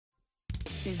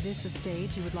Is this the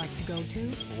stage you would like to go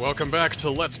to? Welcome back to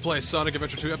Let's Play Sonic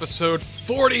Adventure 2 episode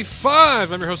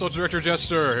 45! I'm your host, Director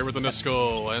Jester, here with the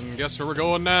Niskel, and guess where we're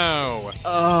going now?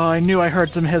 Oh, I knew I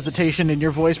heard some hesitation in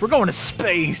your voice. We're going to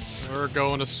space! We're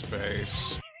going to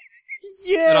space.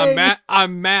 Yay! And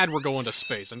I'm mad we're going to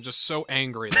space. I'm just so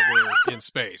angry that we're in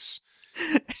space.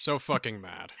 So fucking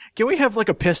mad. Can we have, like,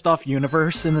 a pissed-off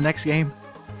universe in the next game?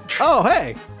 Oh,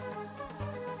 hey!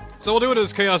 So we'll do it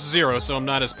as Chaos Zero, so I'm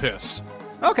not as pissed.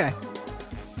 Okay.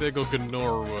 Thiggle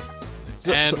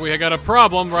So- and so- we got a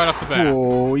problem right off the bat.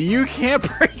 Oh, you can't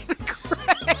break the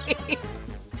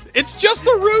crates! It's just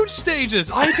the Rouge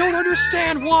stages! I don't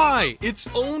understand why! It's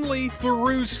only the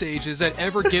Rouge stages that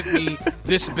ever give me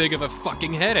this big of a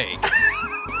fucking headache.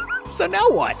 So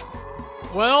now what?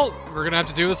 Well, we're gonna have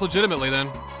to do this legitimately then.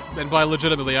 And by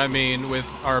legitimately, I mean with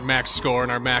our max score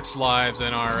and our max lives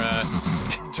and our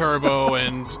turbo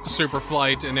and super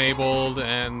flight enabled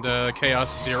and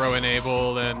Chaos Zero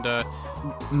enabled and,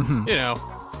 you know.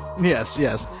 Yes,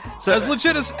 yes. So As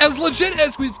legit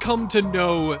as we've come to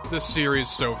know the series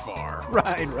so far.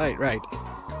 Right.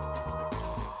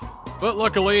 But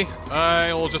luckily,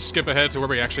 I'll just skip ahead to where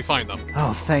we actually find them.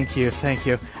 Oh, thank you.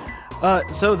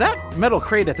 So that metal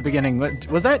crate at the beginning,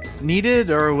 was that needed,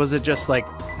 or was it just like,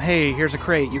 hey, here's a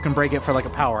crate, you can break it for like a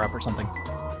power-up or something?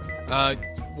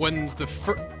 When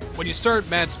you start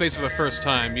Mad Space for the first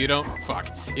time, you don't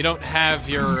have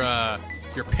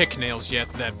your pick nails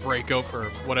yet that break open, or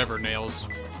whatever nails,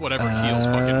 whatever keels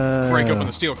fucking break open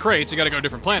the steel crates. You gotta go to a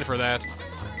different planet for that.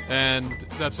 And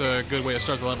that's a good way to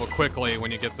start the level quickly when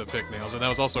you get the pick nails. And that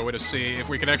was also a way to see if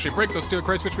we can actually break those steel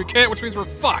crates, which we can't, which means we're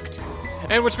fucked.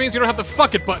 And which means we don't have the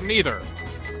fuck it button either.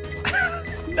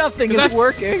 Nothing is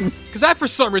working. Because that for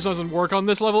some reason doesn't work on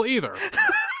this level either.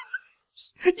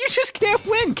 You just can't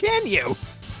win, can you?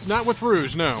 Not with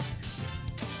Rouge, no.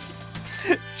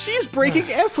 She's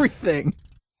breaking everything.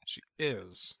 She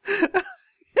is.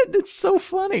 And it's so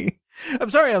funny. I'm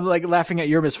sorry I'm like laughing at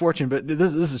your misfortune, but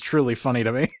this is truly funny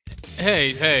to me.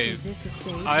 Hey, Is this the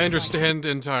stage you I would understand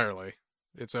entirely.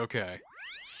 It's okay.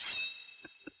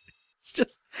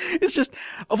 It's just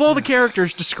of all the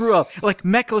characters to screw up, like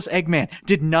Mechless Eggman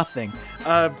did nothing.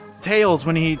 Tails,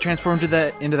 when he transformed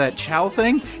into that Chow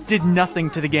thing, did nothing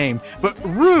to the game. But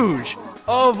Rouge,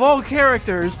 of all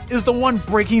characters, is the one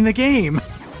breaking the game.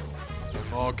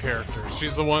 Of all characters.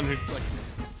 She's the one who's like...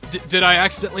 Did I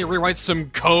accidentally rewrite some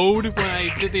code when I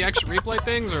did the action replay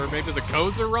things? Or maybe the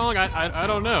codes are wrong? I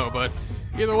don't know, but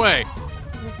either way,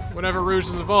 whenever Rouge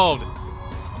is involved,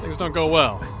 things don't go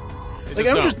well. They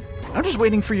just don't. I'm just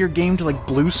waiting for your game to like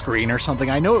blue screen or something.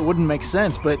 I know it wouldn't make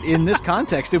sense, but in this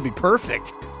context, it would be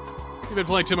perfect. You've been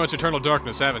playing too much Eternal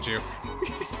Darkness, haven't you?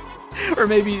 Or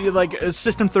maybe like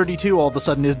System 32 all of a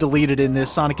sudden is deleted in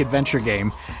this Sonic Adventure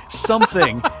game.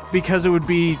 Something, because it would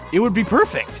be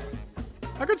perfect.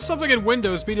 How could something in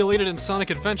Windows be deleted in Sonic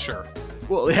Adventure?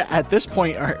 Well, at this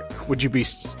point, would you be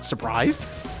surprised?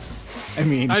 I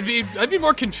mean, I'd be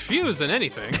more confused than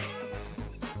anything.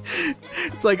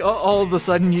 it's like all of a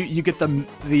sudden you get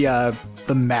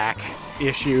the Mac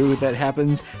issue that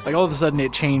happens. Like all of a sudden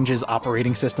it changes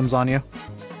operating systems on you.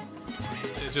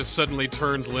 It just suddenly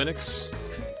turns Linux.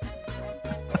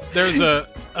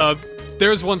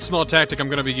 There's one small tactic I'm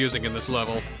going to be using in this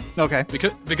level. Okay.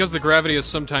 Because the gravity is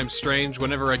sometimes strange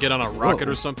whenever I get on a rocket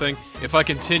or something, if I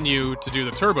continue to do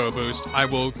the turbo boost, I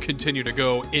will continue to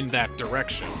go in that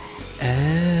direction.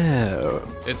 Oh.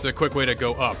 It's a quick way to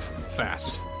go up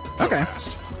fast. Go Okay.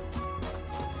 Fast.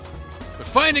 But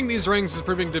finding these rings is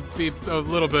proving to be a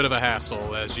little bit of a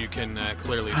hassle, as you can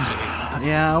clearly see.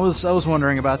 Yeah, I was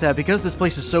wondering about that because this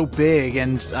place is so big,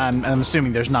 and I'm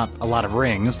assuming there's not a lot of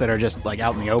rings that are just like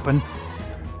out in the open.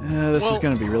 This is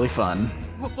going to be really fun.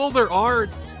 Well, there are.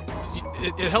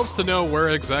 It helps to know where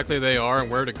exactly they are and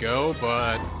where to go,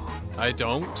 but I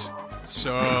don't.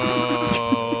 So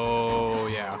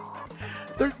yeah.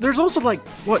 There's also like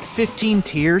what 15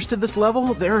 tiers to this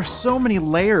level. There are so many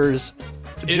layers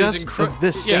just of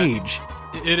this stage.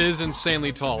 Yeah, it is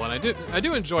insanely tall, and I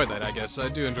do enjoy that. I guess I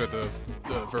do enjoy the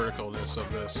verticalness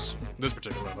of this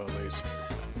particular level at least.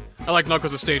 I like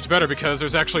Knuckles' stage better because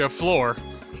there's actually a floor.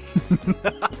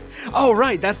 Oh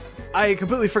right, I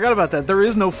completely forgot about that. There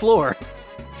is no floor.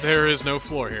 There is no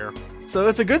floor here. So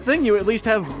it's a good thing you at least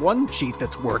have one cheat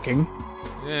that's working.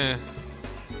 Yeah.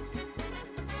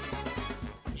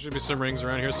 There should be some rings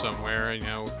around here somewhere, you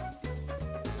know.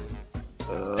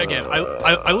 Again,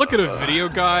 I look at a video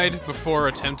guide before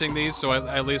attempting these, so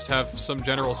I at least have some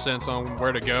general sense on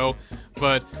where to go.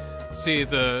 But, see,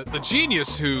 the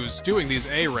genius who's doing these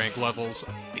A-rank levels,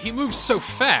 he moves so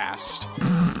fast,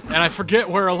 and I forget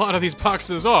where a lot of these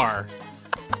boxes are.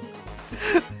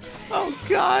 Oh,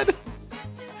 God.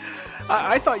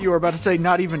 I thought you were about to say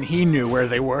not even he knew where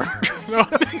they were.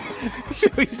 So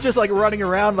he's just like running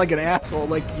around like an asshole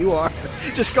like you are.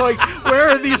 Just going, where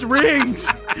are these rings?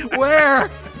 Where?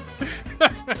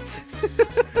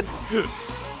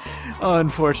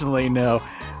 Unfortunately, no.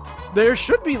 There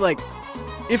should be like,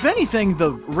 if anything,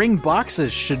 the ring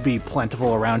boxes should be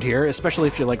plentiful around here, especially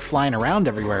if you're like flying around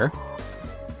everywhere.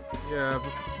 Yeah,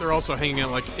 but they're also hanging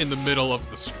out like in the middle of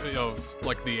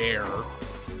the air.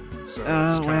 So it's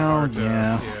kind of hard to.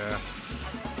 Yeah.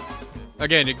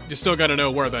 Again, you still got to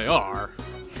know where they are.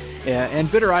 Yeah,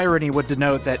 and bitter irony would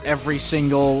denote that every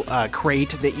single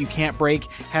crate that you can't break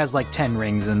has like 10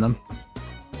 rings in them.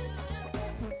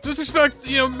 Just expect,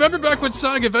 remember back when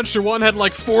Sonic Adventure 1 had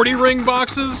like 40 ring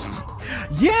boxes?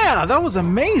 Yeah, that was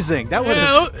amazing. That would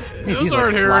have. Those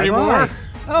aren't here anymore.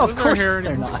 Oh, of course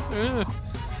they're not. Yeah.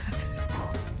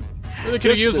 They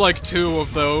could have used like 2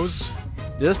 of those.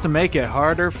 Just to make it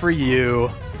harder for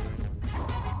you.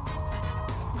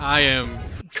 I am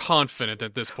confident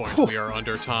at this point we are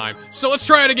under time. So let's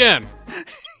try it again.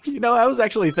 I was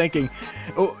actually thinking,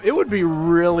 it would be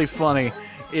really funny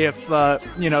if,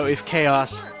 if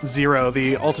Chaos Zero,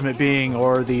 the ultimate being,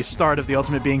 or the start of the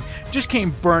ultimate being, just came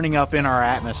burning up in our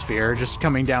atmosphere, just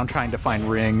coming down trying to find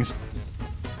rings.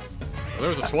 Well, there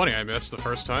was a 20 I missed the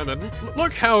first time, and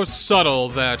look how subtle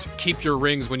that keep your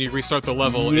rings when you restart the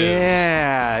level is.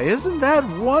 Yeah, isn't that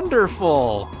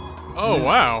wonderful? Oh,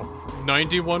 wow.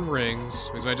 91 rings.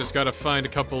 Means I just gotta find a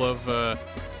couple of,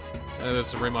 there's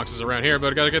some ring boxes around here,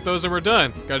 but I gotta get those and we're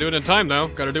done. Gotta do it in time,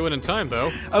 though.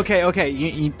 Okay,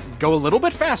 you go a little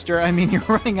bit faster. I mean, you're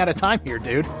running out of time here,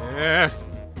 dude. Yeah.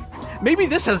 Maybe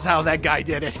this is how that guy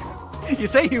did it. You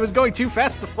say he was going too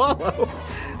fast to follow.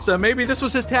 So maybe this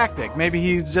was his tactic. Maybe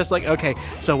he's just like, okay,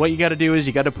 so what you gotta do is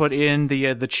you gotta put in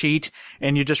the cheat,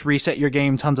 and you just reset your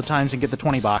game tons of times and get the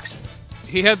 20 box.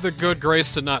 He had the good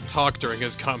grace to not talk during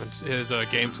his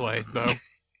gameplay, though.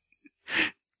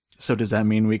 So does that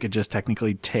mean we could just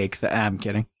technically take the... I'm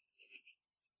kidding.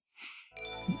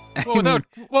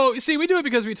 Well, you see, we do it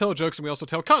because we tell jokes and we also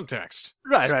tell context.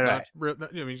 Right.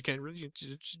 You can't really,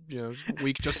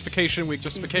 weak justification.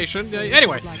 Yeah,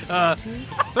 anyway,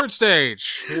 third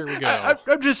stage. Here we go.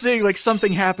 I'm just saying, like,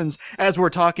 something happens as we're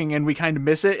talking and we kind of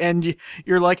miss it, and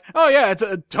you're like, oh yeah, it's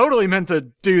totally meant to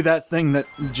do that thing that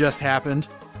just happened.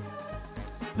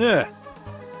 Yeah.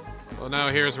 Well, now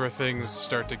here's where things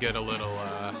start to get a little,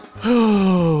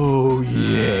 Oh,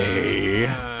 yay.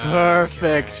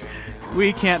 Perfect. Okay.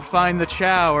 We can't find the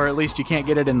Chow, or at least you can't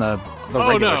get it in the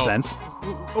regular sense.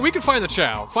 We can find the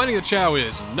Chow. Finding the Chow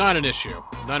is not an issue.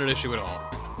 Not an issue at all.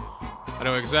 I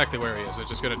know exactly where he is. It's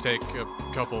just going to take a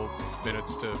couple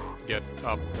minutes to get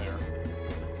up there.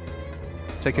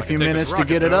 Take a few minutes to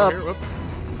get it up. Woo!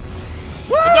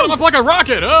 I got him up like a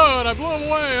rocket! Oh, and I blew him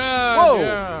away! Whoa!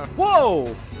 Yeah.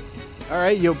 Whoa!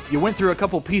 Alright, you went through a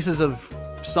couple pieces of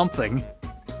something.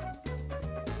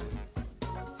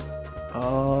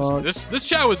 This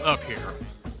Chow is up here.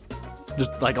 Just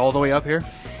like all the way up here?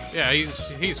 Yeah,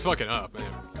 he's fucking up,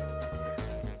 man.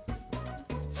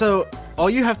 So all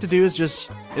you have to do is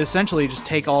just essentially just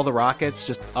take all the rockets,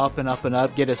 just up and up and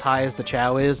up, get as high as the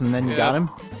Chow is, and then you got him.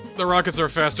 The rockets are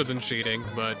faster than cheating,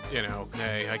 but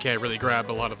hey, I can't really grab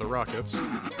a lot of the rockets.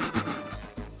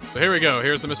 So here we go.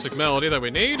 Here's the Mystic Melody that we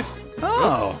need.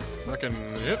 Oh.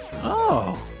 Yep.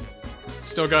 Oh.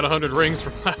 Still got 100 rings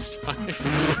from last time.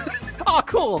 Oh,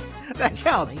 cool. That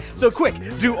counts. So quick,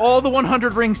 do all the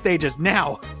 100 ring stages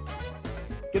now.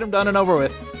 Get them done and over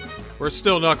with. We're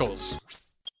still Knuckles.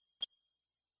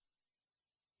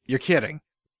 You're kidding.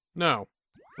 No.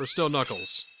 We're still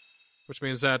Knuckles. Which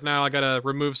means that now I gotta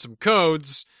remove some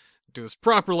codes, do this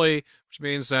properly, which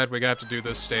means that we got to do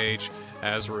this stage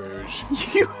as Rouge.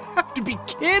 You have to be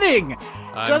kidding!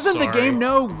 Doesn't the sorry. game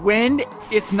know when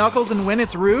it's Knuckles and when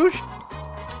it's Rouge?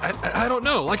 I don't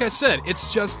know. Like I said,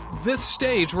 it's just this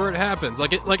stage where it happens.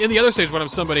 Like in the other stage when I'm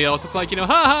somebody else, it's like,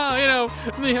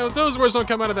 those words don't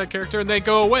come out of that character and they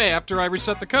go away after I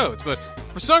reset the codes. But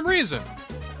for some reason,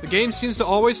 the game seems to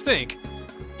always think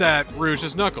that Rouge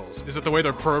is Knuckles. Is it the way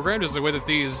they're programmed? Is it the way that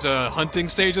these hunting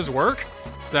stages work?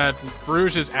 That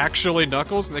Rouge is actually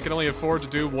Knuckles and they can only afford to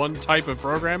do one type of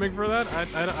programming for that?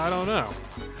 I don't know.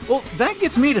 Well, that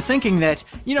gets me to thinking that,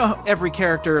 every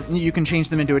character, you can change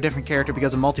them into a different character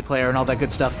because of multiplayer and all that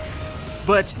good stuff.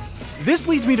 But this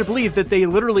leads me to believe that they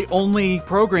literally only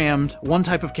programmed one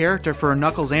type of character for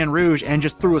Knuckles and Rouge and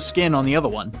just threw a skin on the other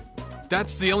one.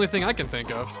 That's the only thing I can think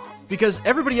of. Because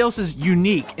everybody else is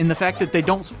unique in the fact that they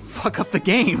don't fuck up the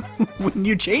game when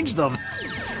you change them.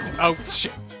 Oh,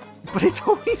 shit. But it's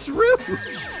always Rouge.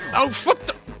 Oh, fuck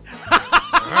the...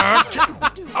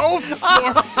 Oh,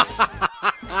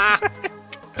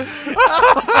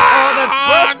 Oh,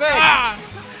 that's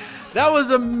perfect! That was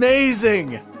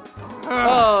amazing!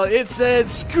 Oh, it said,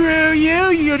 screw you,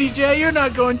 UDJ, you're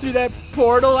not going through that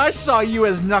portal. I saw you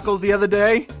as Knuckles the other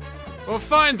day. well,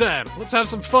 fine then. Let's have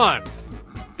some fun.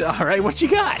 Alright, what you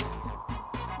got?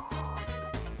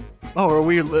 Oh, are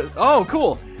we... Oh,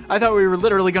 cool. I thought we were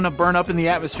literally gonna burn up in the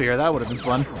atmosphere. That would have been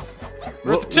fun.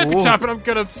 We're at the tippy top, and I'm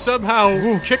gonna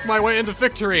somehow kick my way into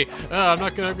victory. I'm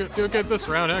not gonna do good this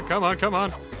round. Come on, come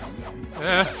on.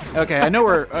 Okay, I know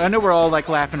we're all like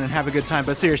laughing and have a good time,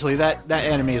 but seriously, that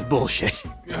enemy is bullshit.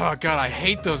 Oh god, I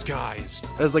hate those guys.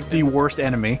 That's like the worst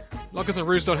enemy. Knuckles and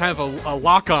Rouge don't have a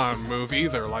lock-on move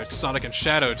either, like Sonic and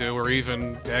Shadow do, or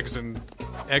even Eggs and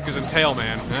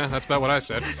Tailman. That's about what I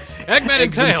said. Eggman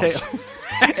and Tails.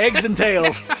 Eggs and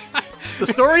Tails. The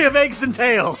story of Eggs and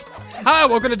Tails. Hi,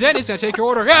 welcome to Denny's. Can I take your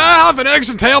order? Yeah, I'll have an Eggs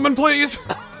and Tailman, please.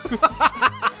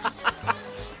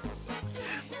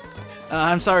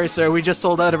 I'm sorry, sir. We just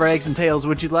sold out of our Eggs and Tails.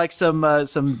 Would you like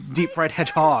some deep-fried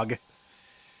hedgehog?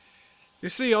 You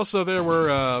see, also there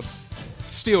were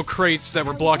steel crates that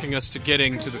were blocking us to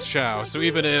getting to the Chow. So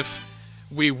even if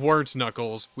we weren't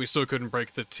Knuckles, we still couldn't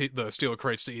break the steel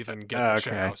crates to even get the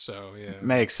Chow. So yeah,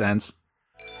 Makes sense.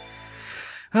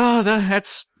 Oh,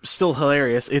 that's still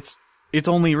hilarious. It's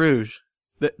only Rouge.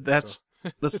 That's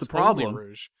the problem. Only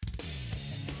Rouge.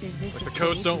 Is this Like the stage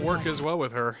codes don't you work like- as well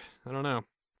with her. I don't know.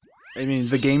 I mean,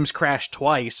 the game's crashed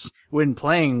twice when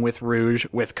playing with Rouge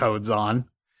with codes on.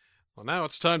 Well, now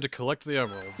it's time to collect the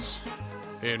emeralds.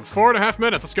 In 4.5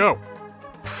 minutes, let's go.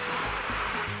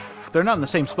 They're not in the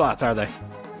same spots, are they?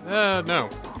 No.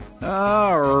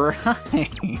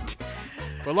 Alright.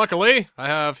 But luckily, I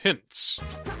have hints.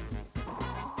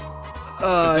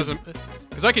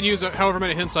 Because I can use however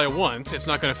many hints I want. It's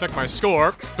not going to affect my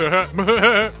score.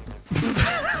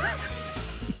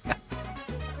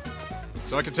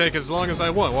 So I can take as long as I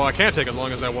want. Well, I can't take as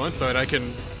long as I want, but I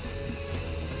can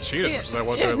cheat as much as I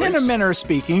want to, at In a least. manner of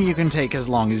speaking, you can take as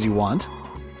long as you want.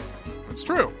 That's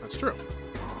true. That's true.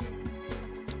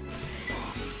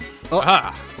 Oh.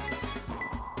 Aha!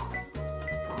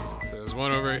 There's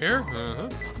one over here. Uh-huh.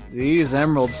 These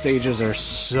emerald stages are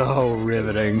so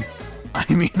riveting. I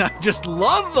mean, I just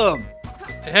love them.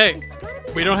 Hey,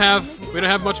 we don't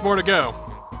have much more to go.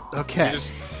 Okay.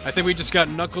 I think we just got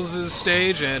Knuckles'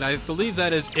 stage, and I believe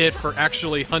that is it for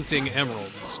actually hunting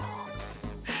emeralds.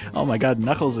 Oh my god,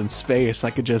 Knuckles in space. I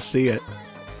could just see it.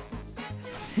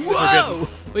 At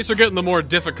least we're getting the more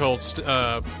difficult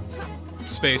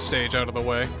space stage out of the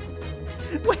way.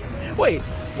 Wait,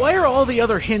 why are all the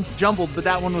other hints jumbled, but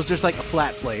that one was just like a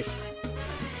flat place?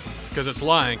 Because it's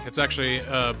lying. It's actually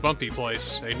a bumpy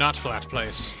place, a not flat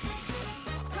place.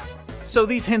 So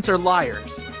these hints are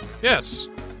liars. Yes.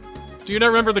 Do you not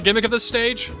remember the gimmick of this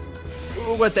stage?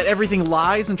 What, that everything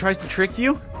lies and tries to trick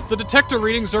you? The detector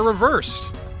readings are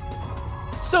reversed.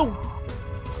 So,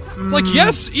 It's like,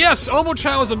 yes,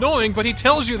 Omochao is annoying, but he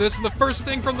tells you this in the first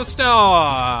thing from the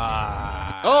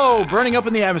start. oh, burning up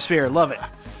in the atmosphere. Love it.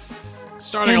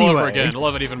 Starting all over Anyway. again.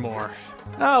 Love it even more.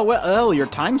 Oh, well, your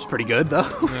time's pretty good, though.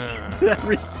 That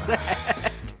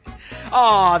reset.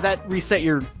 Aw, that reset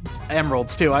your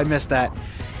emeralds, too. I missed that.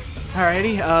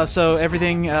 Alrighty, so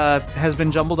everything has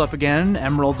been jumbled up again.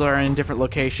 Emeralds are in different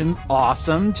locations.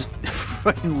 Awesome. Just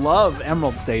fucking love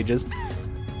emerald stages.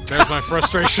 There's my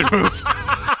frustration move.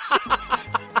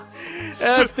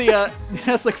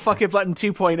 That's like fuck it button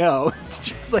 2.0. It's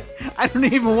just like, I don't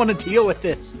even want to deal with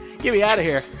this. Get me out of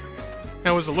here.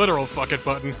 That was a literal fuck it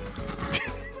button.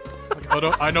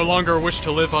 I no longer wish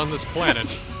to live on this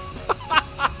planet.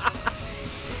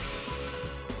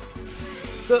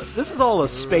 So this is all a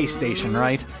space station,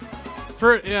 right?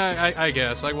 I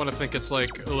guess. I want to think it's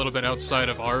like a little bit outside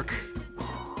of Ark.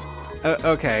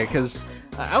 Okay, because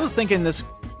I was thinking this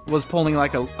was pulling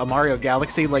like a Mario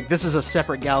Galaxy. Like this is a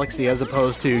separate galaxy as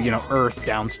opposed to, you know, Earth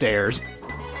downstairs.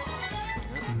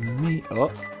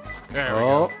 Oh, There we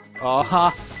go.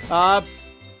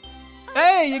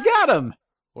 Hey, you got him!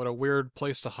 What a weird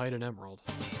place to hide an emerald.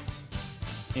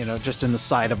 You know, just in the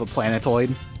side of a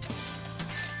planetoid.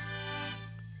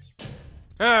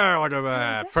 Oh, look at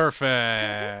that.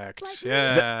 Perfect.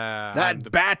 Yeah.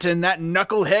 That bat and that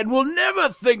knucklehead will never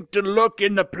think to look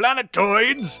in the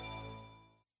planetoids!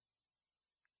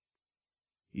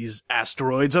 These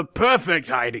asteroids are perfect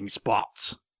hiding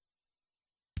spots.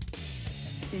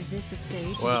 Is this the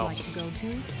stage Well. you'd like to go to?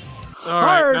 All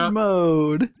right, Hard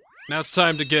mode! now it's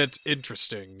time to get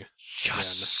interesting.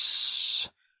 Yes!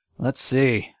 Let's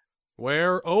see.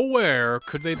 Where, oh where,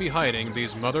 could they be hiding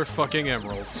these motherfucking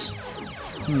emeralds?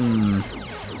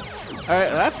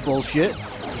 Alright, that's bullshit.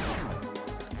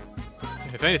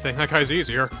 If anything, that guy's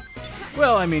easier.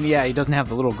 Well, I mean, yeah, he doesn't have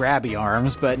the little grabby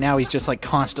arms, but now he's just like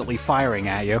constantly firing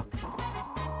at you.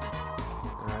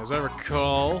 As I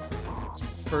recall,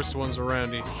 first one's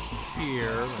around here,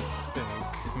 I think.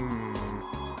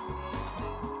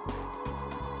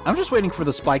 I'm just waiting for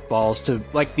the spike balls to,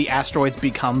 like, the asteroids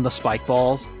become the spike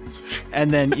balls.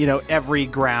 And then, you know, every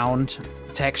ground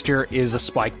texture is a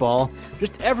spike ball.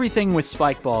 Just everything with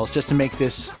spike balls just to make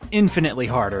this infinitely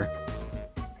harder.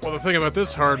 Well, the thing about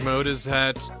this hard mode is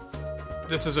that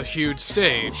this is a huge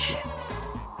stage.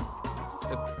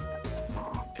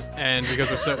 And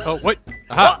because of oh, wait!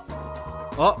 Aha!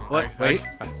 Oh, what? Wait.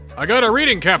 I got a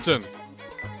reading, Captain!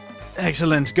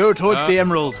 Excellent. Go towards the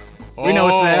emerald. We know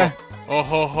it's there. Oh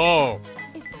ho ho!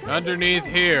 Underneath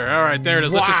here. Alright, there it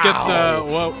is. Let's just get the...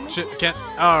 Whoa, shit, can't...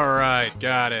 Alright,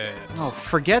 got it. Oh,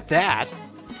 forget that.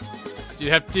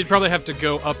 You'd probably have to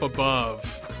go up above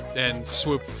and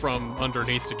swoop from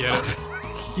underneath to get it.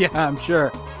 Yeah, I'm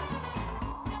sure.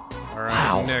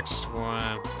 Alright, next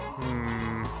one.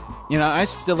 You know, I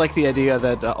still like the idea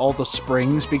that all the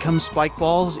springs become spike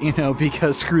balls, you know,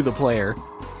 because screw the player.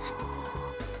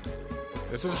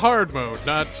 This is hard mode,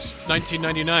 not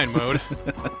 1999 mode.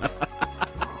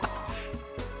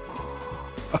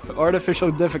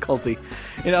 Artificial difficulty.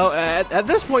 You know, at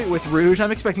this point with Rouge,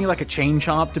 I'm expecting like a chain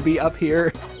chomp to be up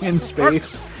here in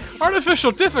space.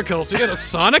 Artificial difficulty in a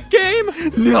Sonic game?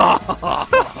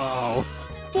 No!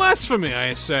 Blasphemy,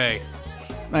 I say.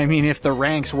 I mean, if the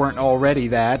ranks weren't already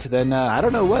that, then I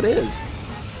don't know what is.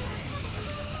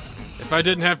 If I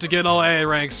didn't have to get all A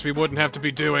ranks, we wouldn't have to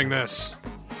be doing this.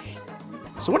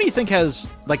 So what do you think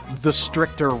has, like, the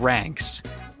stricter ranks?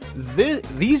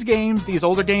 These games, these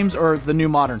older games, or the new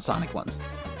modern Sonic ones?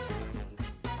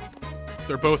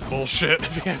 They're both bullshit,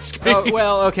 if you ask me. Oh,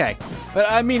 well, okay. But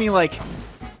I'm meaning, like,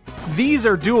 these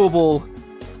are doable,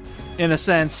 in a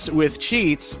sense, with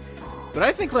cheats, but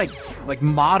I think, like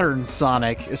modern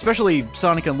Sonic, especially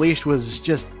Sonic Unleashed, was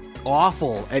just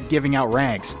awful at giving out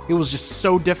ranks. It was just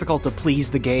so difficult to please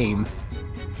the game.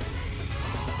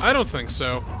 I don't think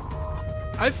so.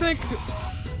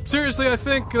 Seriously, I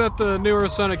think that the newer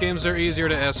Sonic games are easier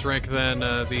to S-rank than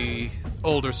the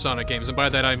older Sonic games, and by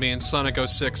that I mean Sonic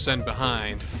 06 and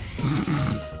behind.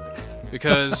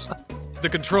 Because the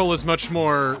control is much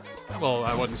more, well,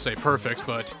 I wouldn't say perfect,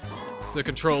 but the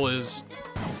control is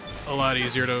a lot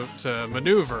easier to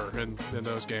maneuver in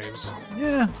those games.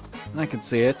 Yeah, I can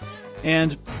see it.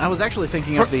 And I was actually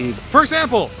thinking of the... For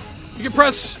example, you can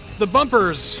press the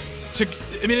bumpers to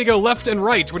immediately go left and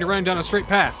right when you're running down a straight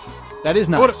path. That is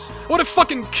nice. Would have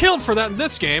fucking killed for that in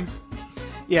this game.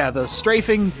 Yeah, the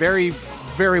strafing, very,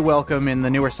 very welcome in the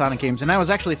newer Sonic games. And I was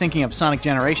actually thinking of Sonic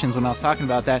Generations when I was talking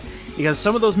about that, because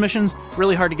some of those missions,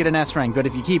 really hard to get an S rank, but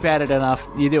if you keep at it enough,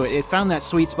 you do it. It found that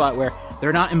sweet spot where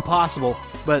they're not impossible,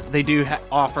 but they do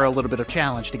offer a little bit of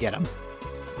challenge to get them.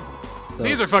 So,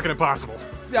 these are fucking impossible.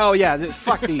 Oh, yeah,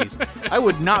 fuck these. I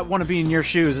would not want to be in your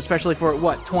shoes, especially for,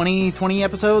 what, 20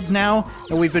 episodes now?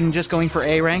 And we've been just going for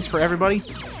A ranks for everybody?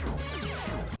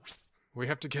 We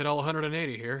have to get all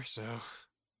 180 here, so...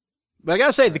 But I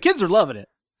gotta say, the kids are loving it.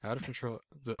 Out of control...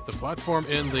 The platform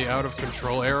in the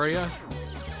out-of-control area?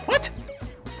 What?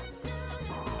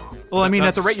 Well, I mean,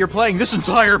 at the rate you're playing, this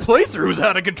entire playthrough is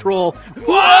out of control.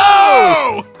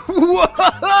 Whoa!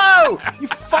 Whoa! You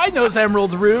find those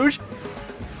emeralds, Rouge.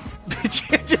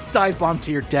 Just dive bomb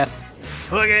to your death.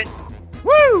 Fuck it.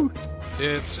 Woo!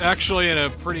 It's actually in a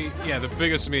pretty... Yeah, the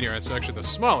biggest meteorite. It's actually the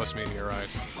smallest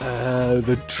meteorite.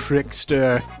 The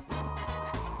trickster.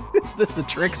 Is this the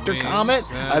trickster comet?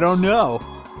 That... I don't know.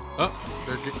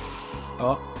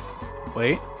 Oh,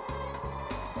 wait.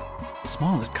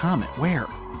 Smallest comet. Where?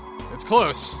 It's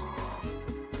close.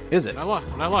 Is it? I'm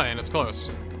not lying. It's close.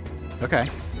 Okay.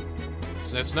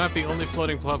 It's not the only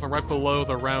floating platform right below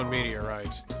the round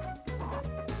meteorite.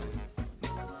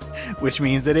 Which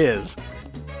means it is.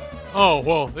 Oh,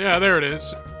 well, yeah, there it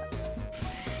is.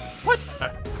 What?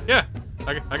 Yeah,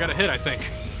 I got a hit, I think.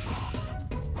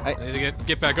 I need to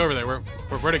get back over there.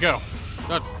 Where'd it go?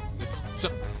 No,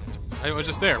 I was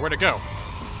just there. Where'd it go?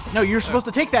 No, you're supposed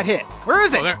to take that hit. Where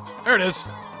is it? Oh, there it is.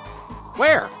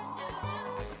 Where?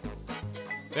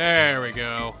 There we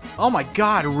go. Oh my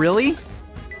god, really?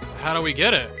 How do we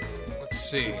get it? Let's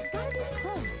see.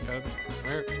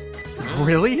 Where?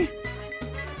 Really?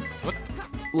 What?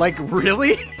 Like,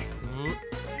 really?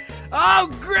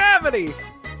 Oh, gravity!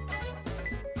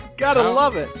 Gotta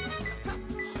love it.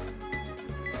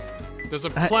 There's a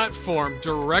platform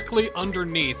directly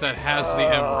underneath that has the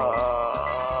emerald.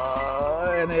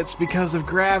 And it's because of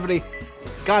gravity.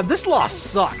 God, this loss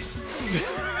sucks.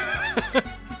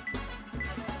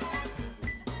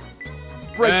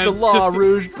 Break And the law, just-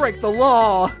 Rouge. Break the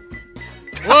law.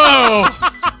 Whoa!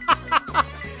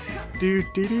 Do,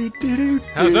 do, do, do, do,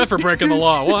 How's do. that for breaking the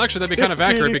law? Well, actually, that'd be kind of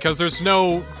accurate because there's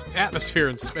no atmosphere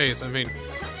in space. I mean,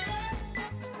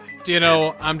 you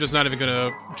know, I'm just not even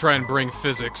gonna try and bring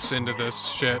physics into this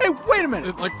shit. Hey, wait a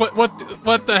minute. Like,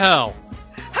 what the hell?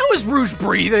 How is Rouge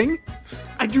breathing?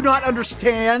 I do not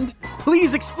understand.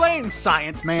 Please explain,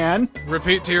 science man.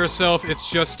 Repeat to yourself, it's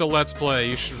just a Let's Play.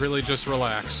 You should really just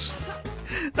relax.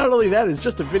 Not only that, it's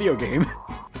just a video game.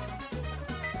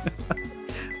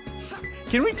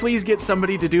 Can we please get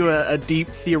somebody to do a deep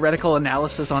theoretical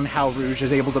analysis on how Rouge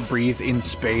is able to breathe in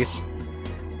space?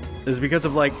 Is it because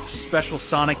of, like, special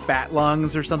sonic bat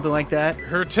lungs or something like that?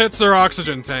 Her tits are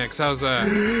oxygen tanks. How's that?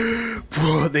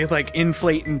 They, like,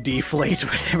 inflate and deflate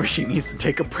whenever she needs to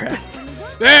take a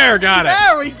breath. There, got it.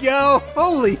 There we go!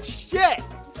 Holy shit!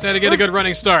 Just had to get a good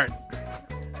running start.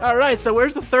 Alright, so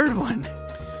where's the third one?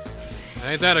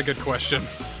 Ain't that a good question?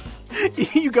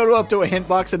 You go up to a hint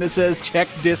box and it says, check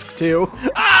disc 2.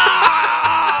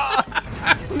 Ah!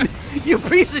 You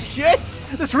piece of shit!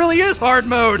 This really is hard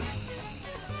mode!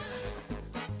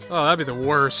 Oh, that'd be the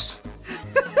worst.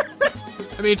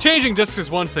 I mean, changing discs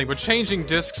is one thing, but changing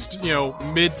discs, you know,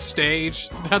 mid-stage,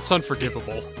 that's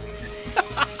unforgivable.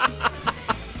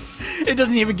 It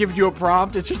doesn't even give you a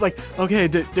prompt. It's just like, okay,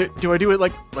 do I do it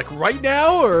like right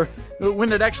now, or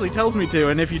when it actually tells me to?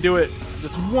 And if you do it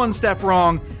just one step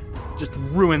wrong, it just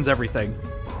ruins everything.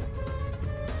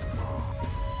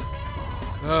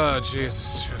 Oh,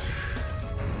 Jesus.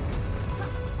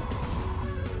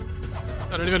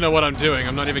 I don't even know what I'm doing.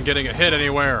 I'm not even getting a hit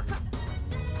anywhere.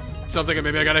 Something,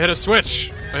 maybe I gotta hit a switch.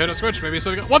 If I hit a switch, maybe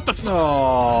something. What the f?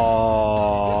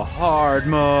 Oh, hard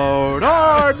mode,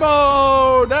 hard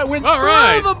mode. That went All through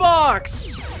right. the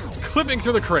box. It's clipping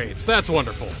through the crates. That's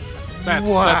wonderful. That's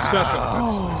Wow.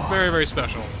 special. It's very, very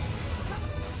special.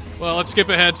 Well, let's skip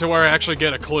ahead to where I actually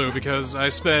get a clue, because I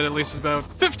spent at least about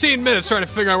 15 minutes trying to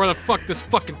figure out where the fuck this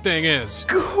fucking thing is.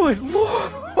 Good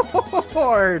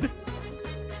lord.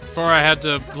 Before I had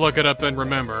to look it up and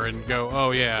remember and go,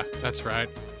 oh yeah, that's right.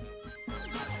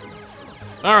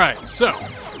 Alright, so.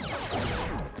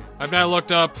 I've now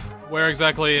looked up where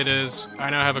exactly it is. I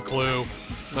now have a clue.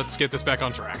 Let's get this back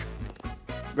on track.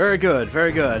 Very good,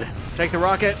 very good. Take the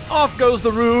rocket. Off goes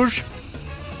the Rouge.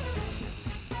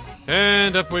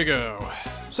 And up we go.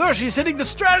 So she's hitting the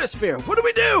stratosphere. What do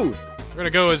we do? We're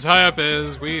gonna go as high up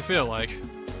as we feel like.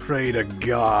 Pray to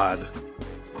God.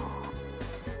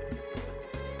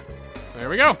 There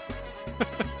we go.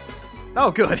 Oh,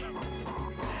 good.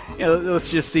 Yeah, let's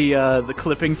just see the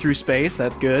clipping through space.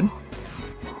 That's good.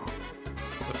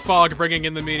 The fog bringing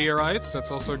in the meteorites. That's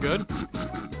also good.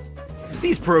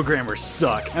 These programmers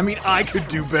suck. I mean, I could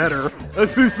do better.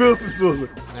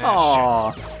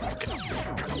 Ah, Aww.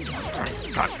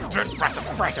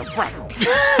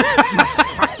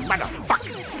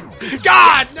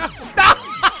 God!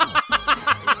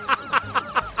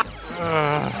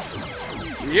 No!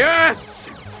 Yes!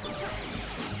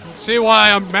 See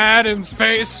why I'm mad in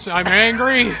space? I'm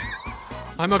angry.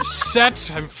 I'm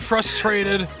upset. I'm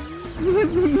frustrated.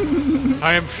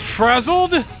 I am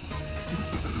frazzled.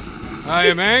 I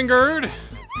am angered.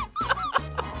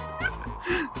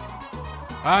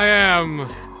 I am.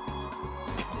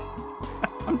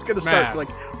 I'm gonna start, Mad. like,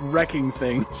 wrecking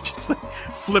things. Just, like,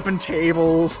 flipping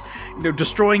tables,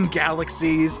 destroying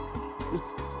galaxies. Just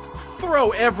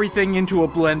throw everything into a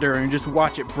blender and just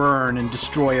watch it burn and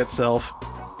destroy itself.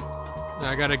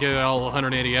 I gotta get all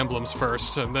 180 emblems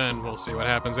first, and then we'll see what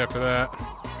happens after that.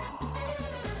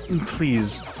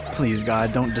 Please, please,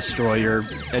 God, don't destroy your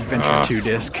Adventure 2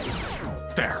 disc.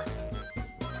 There.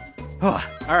 Oh,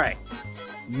 alright.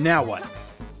 Now what?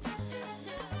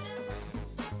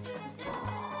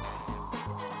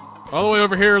 All the way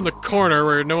over here in the corner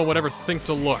where no one would ever think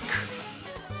to look.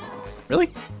 Really?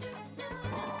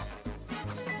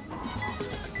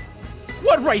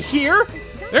 What, right here?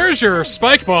 There's your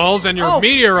spike balls and your Oh,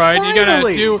 meteorite.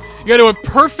 finally! You gotta do a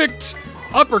perfect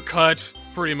uppercut,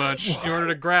 pretty much, in order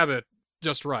to grab it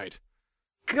just right.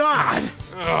 God!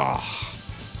 Ugh.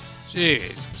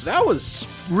 Jeez. That was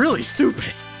really stupid.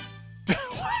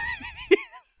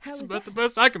 That's about the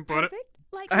best I can put it.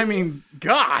 I mean,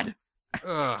 God!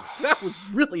 Ugh. That was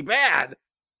really bad.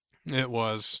 It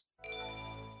was.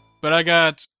 But I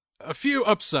got a few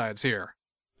upsides here.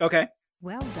 Okay.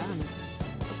 Well done.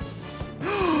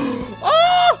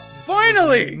 Oh!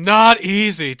 Finally! Not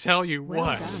easy, tell you Well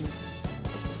what. done.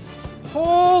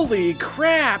 Holy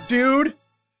crap, dude!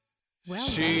 Well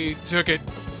She took it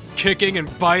kicking and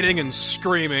biting and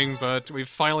screaming, but we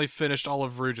finally finished all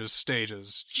of Rouge's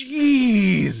stages.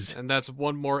 Jeez! And that's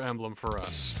one more emblem for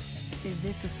us. Is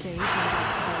this the stage I'm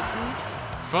about to go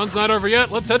Fun's not over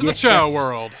yet. Let's head to the Chow Yes.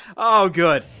 world. Oh,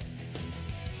 good.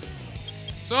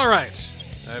 So, all right.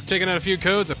 I've taken out a few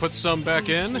codes. I put some back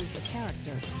to? in. Choose the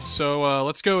character. So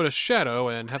let's go to Shadow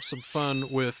and have some fun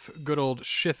with good old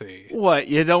Shithy. What,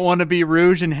 you don't want to be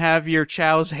Rouge and have your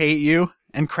chows hate you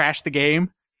and crash the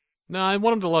game? No, I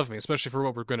want him to love me, especially for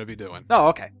what we're going to be doing. Oh,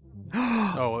 okay.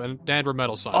 Oh, and we're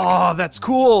Metal Sonic. Oh, that's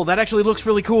cool. That actually looks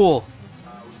really cool.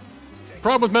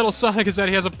 Problem with Metal Sonic is that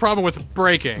he has a problem with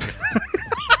braking.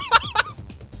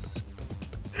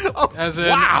 As in,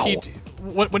 wow.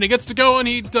 when he gets to going,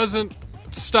 he doesn't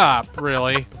stop,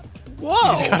 really.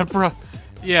 Whoa. He's got a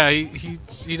Yeah,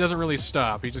 he doesn't really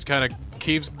stop. He just kind of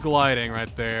keeps gliding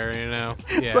right there, you know?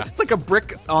 Yeah. It's like a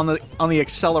brick on the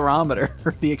accelerometer,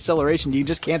 or the acceleration. You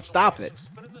just can't stop it.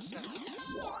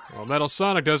 Well, Metal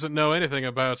Sonic doesn't know anything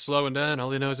about slowing down.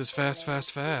 All he knows is fast,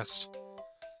 fast, fast.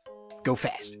 Go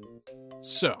fast.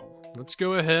 So, let's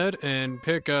go ahead and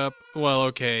pick up, well,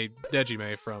 okay,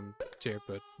 Dejime from tier,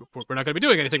 but we're not going to be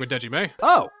doing anything with Dejime.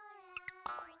 Oh.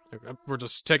 We'll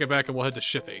just take it back and we'll head to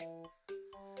Shithy.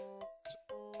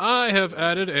 I have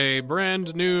added a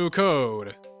brand new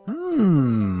code,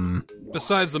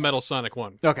 besides the Metal Sonic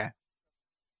one. Okay.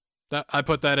 I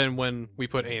put that in when we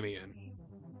put Amy in.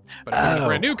 But I put a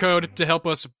brand new code to help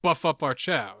us buff up our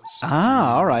chows.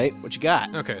 Ah, all right. What you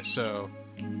got? Okay, so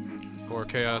 4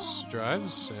 Chaos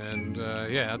drives, and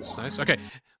yeah, that's nice. Okay,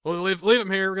 we'll leave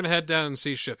him here. We're gonna head down and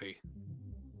see Shithy.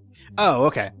 Oh,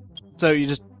 okay. So you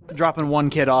just dropping one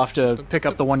kid off to pick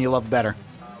up the one you love better.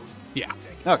 Yeah.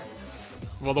 Okay.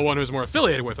 Well, the one who's more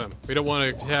affiliated with him. We don't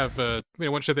want to have, we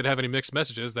don't want Shithy to have any mixed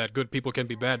messages that good people can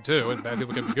be bad too, and bad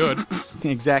people can be good.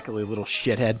 Exactly, little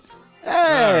shithead.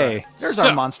 Hey, there's So-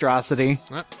 our monstrosity.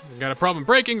 Well, we got a problem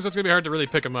breaking, so it's gonna be hard to really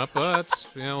pick him up, but,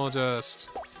 you know, we'll just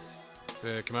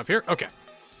pick him up here. Okay.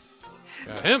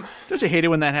 Got him. Don't you hate it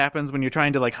when that happens, when you're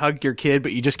trying to, like, hug your kid,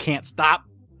 but you just can't stop?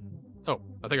 Oh,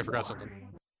 I think I forgot something.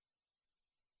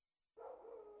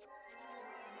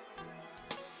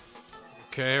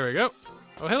 Okay, here we go.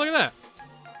 Oh, hey, look at that.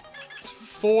 It's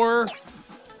 4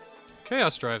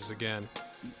 Chaos Drives again.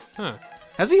 Huh.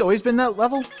 Has he always been that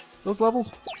level? Those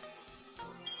levels?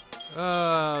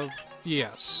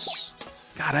 Yes.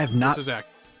 God, I have not This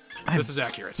is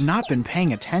accurate. not been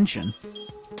paying attention.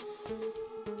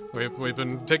 We've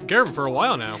been taking care of him for a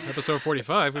while now. Episode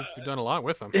 45, we've done a lot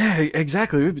with him. Yeah,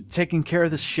 exactly. We've been taking care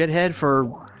of this shithead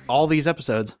for all these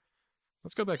episodes.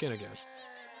 Let's go back in again.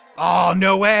 Oh,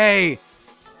 no way!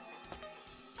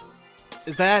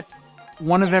 Is that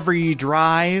one of every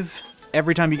drive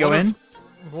every time you go in?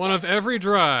 One of every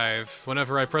drive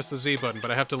whenever I press the Z button,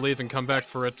 but I have to leave and come back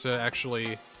for it to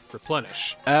actually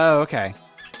replenish. Oh, okay.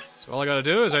 So all I gotta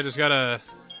do is I just gotta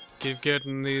keep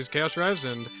getting these Chaos Drives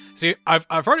and... See, I've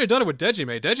already done it with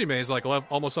Dejime. Dejime is like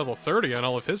almost level 30 on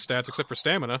all of his stats except for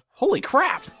stamina. Holy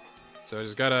crap! So I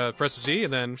just gotta press Z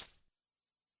and then...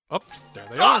 Oh, there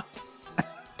they are.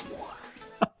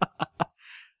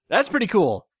 That's pretty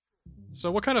cool. So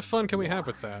what kind of fun can we have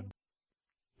with that?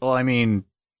 Well, I mean,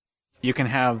 you can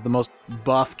have the most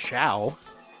buff Chow.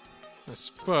 I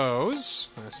suppose.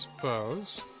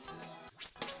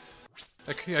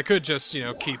 I could just, you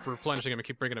know, keep replenishing him and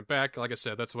keep bringing it back. Like I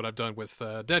said, that's what I've done with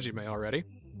Dejime already.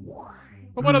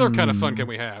 But what other kind of fun can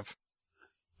we have?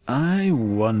 I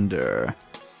wonder.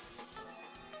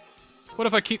 What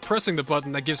if I keep pressing the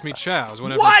button that gives me chows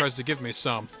whenever What? it tries to give me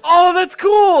some? Oh, that's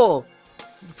cool!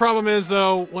 The problem is,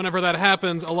 though, whenever that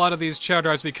happens, a lot of these chow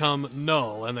drives become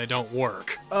null and they don't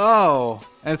work. Oh,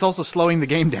 and it's also slowing the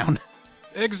game down.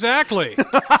 Exactly!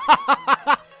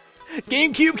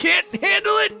 GameCube can't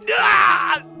handle it!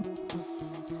 Ah!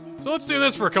 So let's do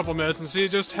this for a couple minutes and see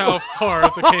just how far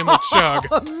the game will chug.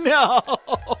 No!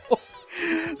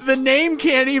 The name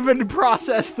can't even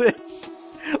process this.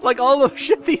 Like, all of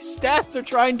shit, these stats are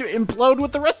trying to implode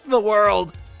with the rest of the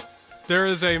world. There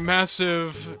is a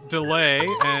massive delay,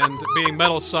 and being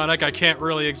Metal Sonic, I can't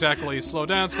really exactly slow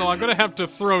down, so I'm gonna have to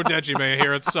throw Dejime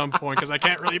here at some point, because I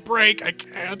can't really brake. I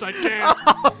can't.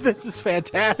 Oh, this is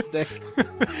fantastic. Woo!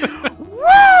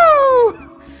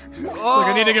 It's like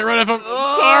I need to get rid of him.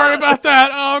 Sorry about that.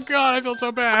 Oh, God, I feel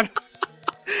so bad.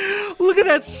 Look at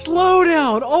that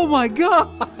slowdown. Oh, my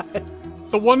God.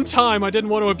 The one time I didn't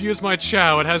want to abuse my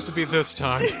chow, it has to be this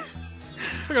time.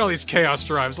 Look at all these Chaos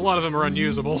Drives. A lot of them are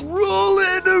unusable.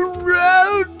 Rolling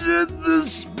around at the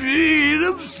speed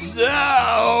of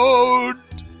sound.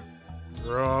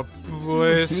 Drop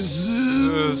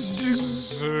places.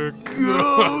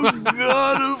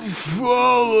 Gotta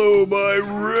follow my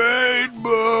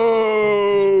rainbow.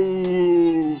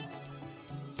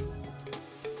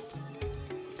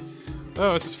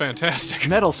 Oh, this is fantastic.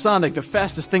 Metal Sonic, the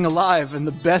fastest thing alive and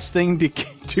the best thing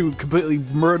to completely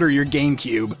murder your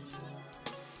GameCube.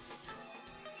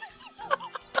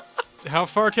 How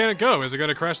far can it go? Is it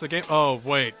gonna crash the game? Oh,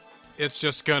 wait. It's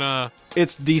just gonna...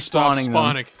 It's stop despawning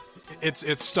spawning.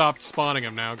 It's stopped spawning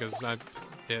them now, because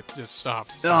it just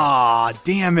stopped. So. Aw,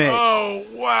 damn it. Oh,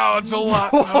 wow, it's a lot.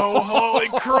 Oh, holy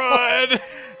crud.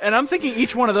 And I'm thinking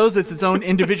each one of those it's its own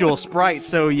individual sprite,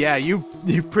 so yeah, you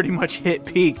pretty much hit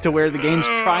peak to where the game's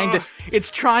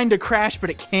trying to crash, but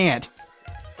it can't.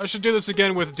 I should do this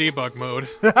again with debug mode.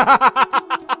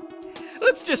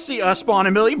 Let's just see us spawn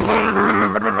a million.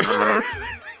 How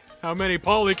many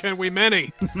poly can we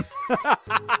many?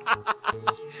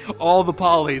 All the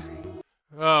polys.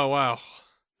 Oh, wow.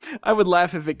 I would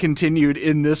laugh if it continued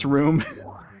in this room.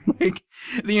 Like,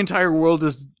 the entire world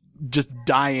is just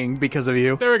dying because of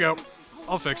you. There we go.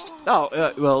 All fixed.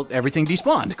 Oh, well, everything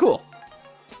despawned. Cool.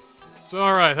 So,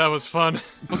 alright, that was fun.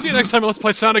 We'll see you next time. Let's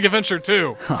play Sonic Adventure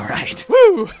 2. All right.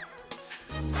 Woo!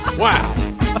 Wow.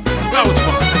 That was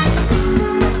fun.